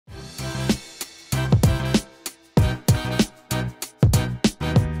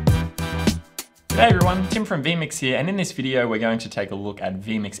Hey everyone, Tim from vMix here, and in this video we're going to take a look at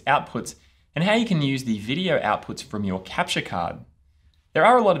vMix outputs and how you can use the video outputs from your capture card. There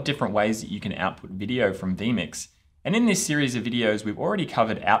are a lot of different ways that you can output video from vMix, and in this series of videos we've already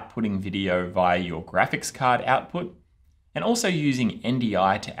covered outputting video via your graphics card output and also using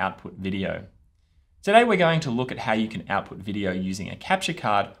NDI to output video. Today we're going to look at how you can output video using a capture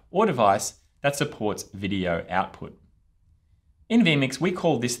card or device that supports video output. In vMix, we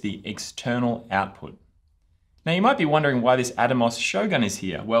call this the external output. Now you might be wondering why this Atomos Shogun is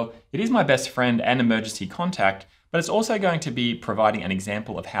here. Well, it is my best friend and emergency contact, but it's also going to be providing an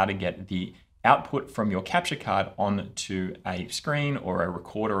example of how to get the output from your capture card onto a screen or a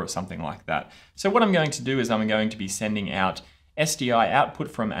recorder or something like that. So what I'm going to do is I'm going to be sending out SDI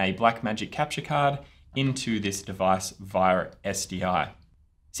output from a Blackmagic capture card into this device via SDI.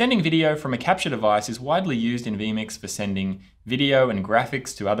 Sending video from a capture device is widely used in vMix for sending video and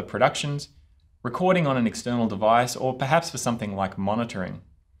graphics to other productions, recording on an external device, or perhaps for something like monitoring.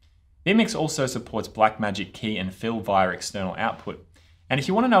 vMix also supports Blackmagic key and fill via external output. And if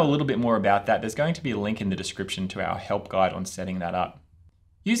you want to know a little bit more about that, there's going to be a link in the description to our help guide on setting that up.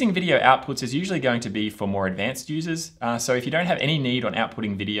 Using video outputs is usually going to be for more advanced users, so if you don't have any need on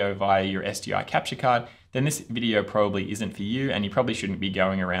outputting video via your SDI capture card, then this video probably isn't for you and you probably shouldn't be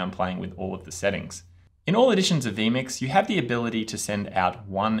going around playing with all of the settings. In all editions of vMix, you have the ability to send out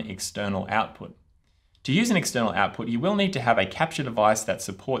one external output. To use an external output, you will need to have a capture device that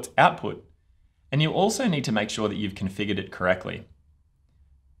supports output, and you'll also need to make sure that you've configured it correctly.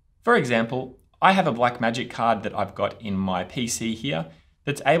 For example, I have a Blackmagic card that I've got in my PC here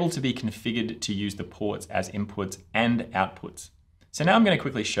that's able to be configured to use the ports as inputs and outputs. So now I'm going to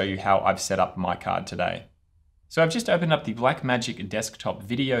quickly show you how I've set up my card today. So I've just opened up the Blackmagic Desktop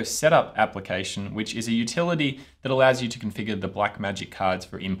Video Setup application, which is a utility that allows you to configure the Blackmagic cards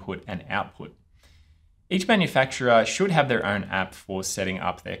for input and output. Each manufacturer should have their own app for setting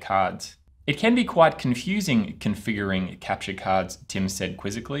up their cards. It can be quite confusing configuring capture cards, Tim said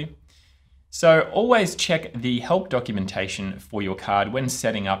quizzically. So always check the help documentation for your card when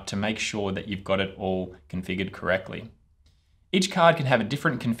setting up to make sure that you've got it all configured correctly. Each card can have a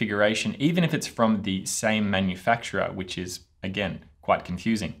different configuration even if it's from the same manufacturer, which is, again, quite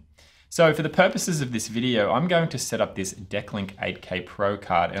confusing. So for the purposes of this video, I'm going to set up this Decklink 8K Pro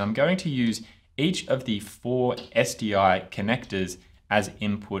card, and I'm going to use each of the 4 SDI connectors as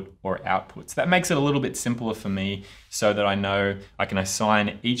input or output. So that makes it a little bit simpler for me so that I know I can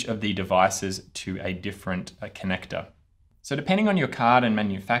assign each of the devices to a different connector. So depending on your card and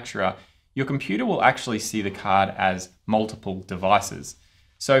manufacturer, your computer will actually see the card as multiple devices.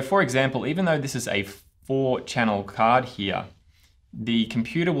 So for example, even though this is a 4-channel card here, the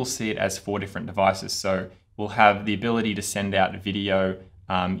computer will see it as 4 different devices. So we'll have the ability to send out video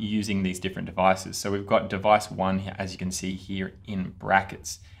using these different devices. So we've got device 1, as you can see here in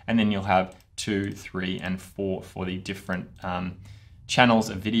brackets, and then you'll have 2, 3, and 4 for the different channels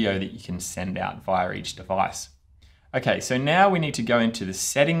of video that you can send out via each device. Okay, so now we need to go into the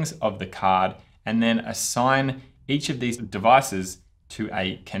settings of the card and then assign each of these devices to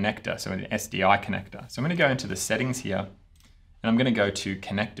a connector, so an SDI connector. So I'm going to go into the settings here, and I'm going to go to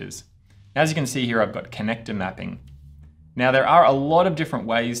connectors. As you can see here, I've got connector mapping. Now there are a lot of different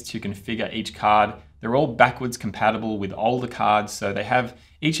ways to configure each card. They're all backwards compatible with older cards, so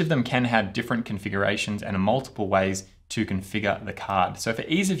each of them can have different configurations and multiple ways to configure the card. So for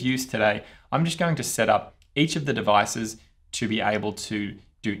ease of use today, I'm just going to set up each of the devices to be able to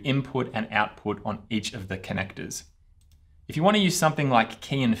do input and output on each of the connectors. If you want to use something like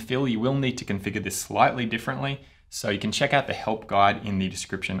key and fill, you will need to configure this slightly differently, so you can check out the help guide in the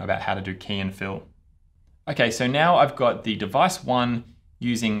description about how to do key and fill. Okay, so now I've got the device 1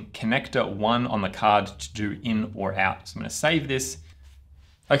 using connector 1 on the card to do in or out. So I'm going to save this.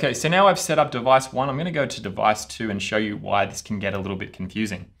 Okay, so now I've set up device 1. I'm going to go to device 2 and show you why this can get a little bit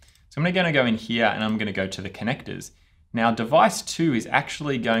confusing. So I'm going to go in here and I'm going to go to the connectors. Now device 2 is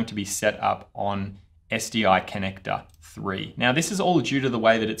actually going to be set up on SDI connector 3. Now this is all due to the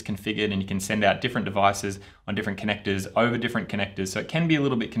way that it's configured, and you can send out different devices on different connectors over different connectors, so it can be a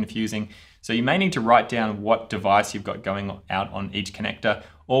little bit confusing. So you may need to write down what device you've got going out on each connector,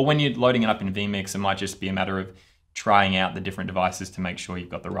 or when you're loading it up in vMix, it might just be a matter of trying out the different devices to make sure you've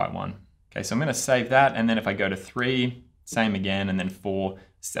got the right one. Okay, so I'm going to save that, and then if I go to 3, same again, and then 4,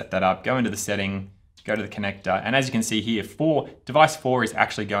 set that up, go into the setting, go to the connector, and as you can see here, device 4 is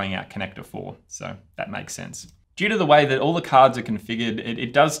actually going out connector 4, so that makes sense. Due to the way that all the cards are configured,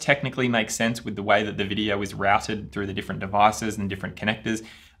 it does technically make sense with the way that the video is routed through the different devices and different connectors.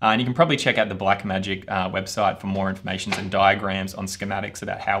 And you can probably check out the Blackmagic website for more information and diagrams on schematics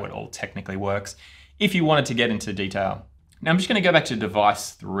about how it all technically works, if you wanted to get into detail. Now I'm just going to go back to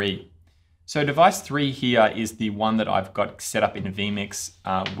device 3. So device 3 here is the one that I've got set up in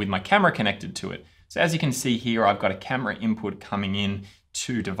vMix with my camera connected to it. So as you can see here, I've got a camera input coming in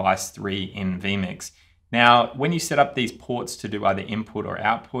to device 3 in vMix. Now, when you set up these ports to do either input or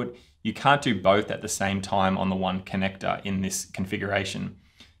output, you can't do both at the same time on the one connector in this configuration.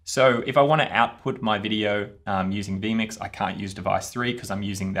 So if I want to output my video using vMix, I can't use device 3 because I'm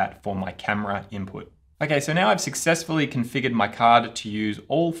using that for my camera input. Okay, so now I've successfully configured my card to use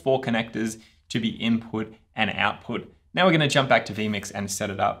all 4 connectors to be input and output. Now we're going to jump back to vMix and set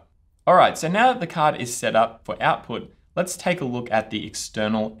it up. All right, so now that the card is set up for output, let's take a look at the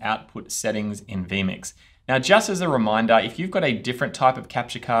external output settings in vMix. Now, just as a reminder, if you've got a different type of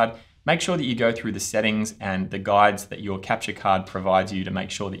capture card, make sure that you go through the settings and the guides that your capture card provides you to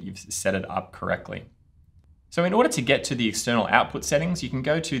make sure that you've set it up correctly. So in order to get to the external output settings, you can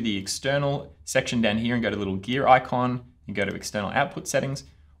go to the external section down here and go to the little gear icon and go to external output settings,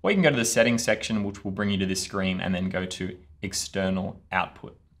 or you can go to the settings section, which will bring you to this screen, and then go to external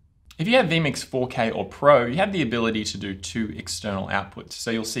output. If you have vMix 4K or Pro, you have the ability to do 2 external outputs.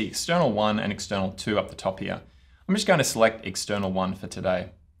 So you'll see external 1 and external 2 up the top here. I'm just going to select external 1 for today.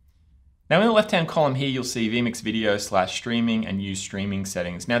 Now in the left-hand column here, you'll see vMix video / streaming and use streaming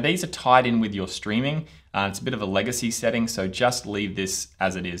settings. Now these are tied in with your streaming. It's a bit of a legacy setting, so just leave this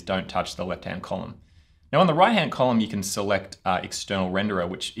as it is. Don't touch the left-hand column. Now on the right-hand column, you can select external renderer,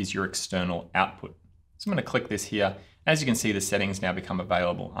 which is your external output. So I'm going to click this here. As you can see, the settings now become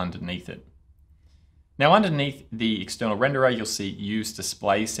available underneath it. Now underneath the external renderer, you'll see use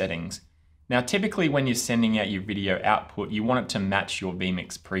display settings. Now, typically when you're sending out your video output, you want it to match your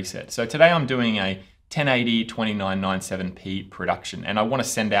vMix preset. So today I'm doing a 1080 2997p production, and I want to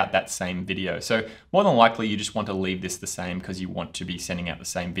send out that same video. So more than likely, you just want to leave this the same because you want to be sending out the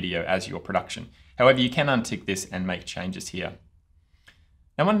same video as your production. However, you can untick this and make changes here.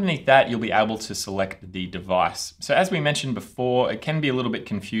 Now underneath that, you'll be able to select the device. So as we mentioned before, it can be a little bit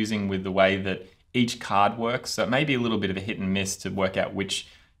confusing with the way that each card works. So it may be a little bit of a hit and miss to work out which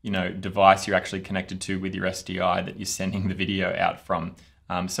device you're actually connected to with your SDI that you're sending the video out from.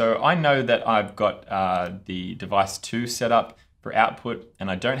 So I know that I've got the device 2 set up for output, and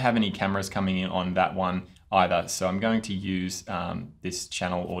I don't have any cameras coming in on that one either. So I'm going to use this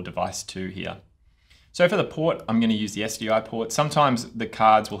channel or device 2 here. So for the port, I'm going to use the SDI port. Sometimes the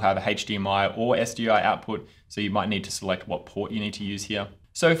cards will have a HDMI or SDI output, so you might need to select what port you need to use here.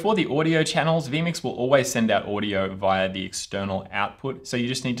 So for the audio channels, vMix will always send out audio via the external output. So you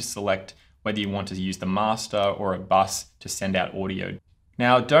just need to select whether you want to use the master or a bus to send out audio.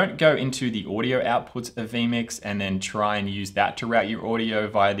 Now, don't go into the audio outputs of vMix and then try and use that to route your audio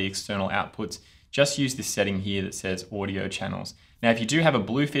via the external outputs. Just use this setting here that says audio channels. Now, if you do have a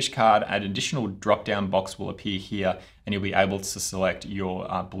bluefish card, an additional drop-down box will appear here and you'll be able to select your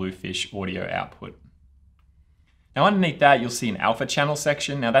bluefish audio output. Now underneath that, you'll see an alpha channel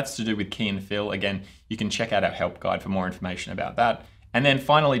section. Now that's to do with key and fill. Again, you can check out our help guide for more information about that. And then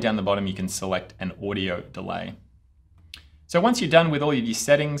finally down the bottom, you can select an audio delay. So once you're done with all of your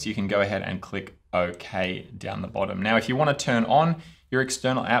settings, you can go ahead and click OK down the bottom. Now, if you want to turn on your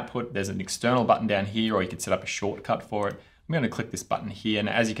external output, there's an external button down here, or you could set up a shortcut for it. I'm going to click this button here. And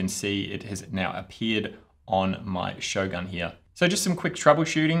as you can see, it has now appeared on my Shogun here. So just some quick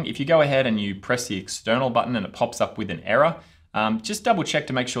troubleshooting. If you go ahead and you press the external button and it pops up with an error, just double check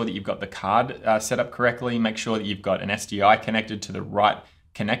to make sure that you've got the card set up correctly. Make sure that you've got an SDI connected to the right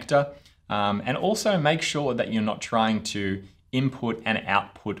connector. And also make sure that you're not trying to input and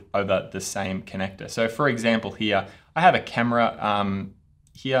output over the same connector. So for example here, I have a camera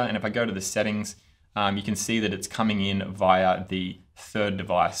here, and if I go to the settings, you can see that it's coming in via the third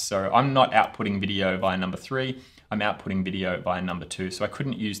device. So I'm not outputting video via number 3. I'm outputting video via number 2. So I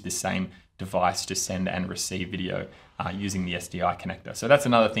couldn't use the same device to send and receive video using the SDI connector. So that's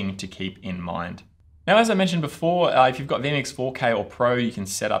another thing to keep in mind. Now, as I mentioned before, if you've got vMix 4K or Pro, you can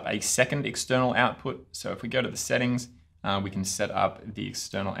set up a second external output. So if we go to the settings, we can set up the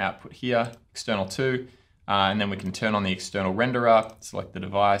external output here, external 2, and then we can turn on the external renderer, select the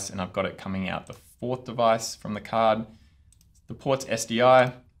device, and I've got it coming out the 4th device from the card. The port's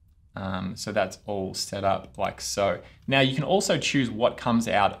SDI. So that's all set up like so. Now you can also choose what comes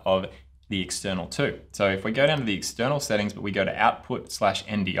out of the external too. So if we go down to the external settings, but we go to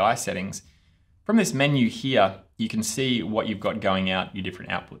output/NDI settings, from this menu here, you can see what you've got going out, your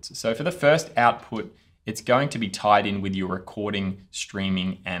different outputs. So for the first output, it's going to be tied in with your recording,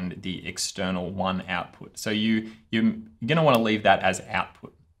 streaming, and the external 1 output. So you're going to want to leave that as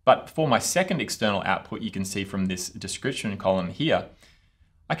output. But for my second external output, you can see from this description column here,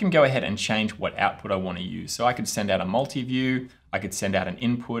 I can go ahead and change what output I want to use. So I could send out a multi-view, I could send out an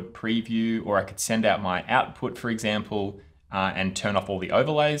input preview, or I could send out my output, for example, and turn off all the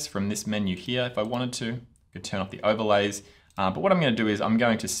overlays from this menu here if I wanted to. I could turn off the overlays. But what I'm going to do is I'm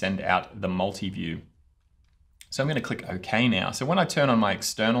going to send out the multi-view. So I'm going to click OK now. So when I turn on my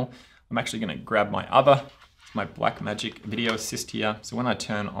external, I'm actually going to grab my other, my Blackmagic video assist here. So when I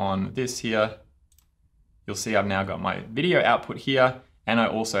turn on this here, you'll see I've now got my video output here, and I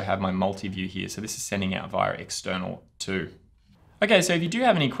also have my multi-view here. So this is sending out via external too. Okay, so if you do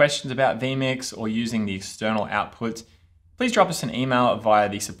have any questions about vMix or using the external outputs, please drop us an email via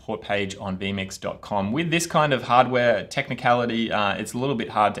the support page on vmix.com. With this kind of hardware technicality, it's a little bit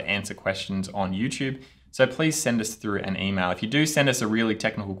hard to answer questions on YouTube. So please send us through an email. If you do send us a really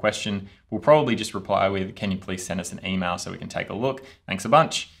technical question, we'll probably just reply with, can you please send us an email so we can take a look. Thanks a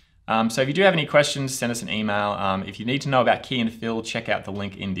bunch. So if you do have any questions, send us an email. If you need to know about key and fill, check out the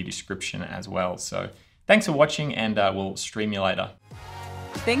link in the description as well. So thanks for watching, and we'll stream you later.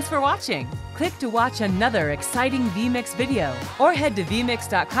 Thanks for watching. Click to watch another exciting vMix video or head to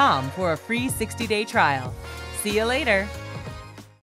vmix.com for a free 60-day trial. See you later.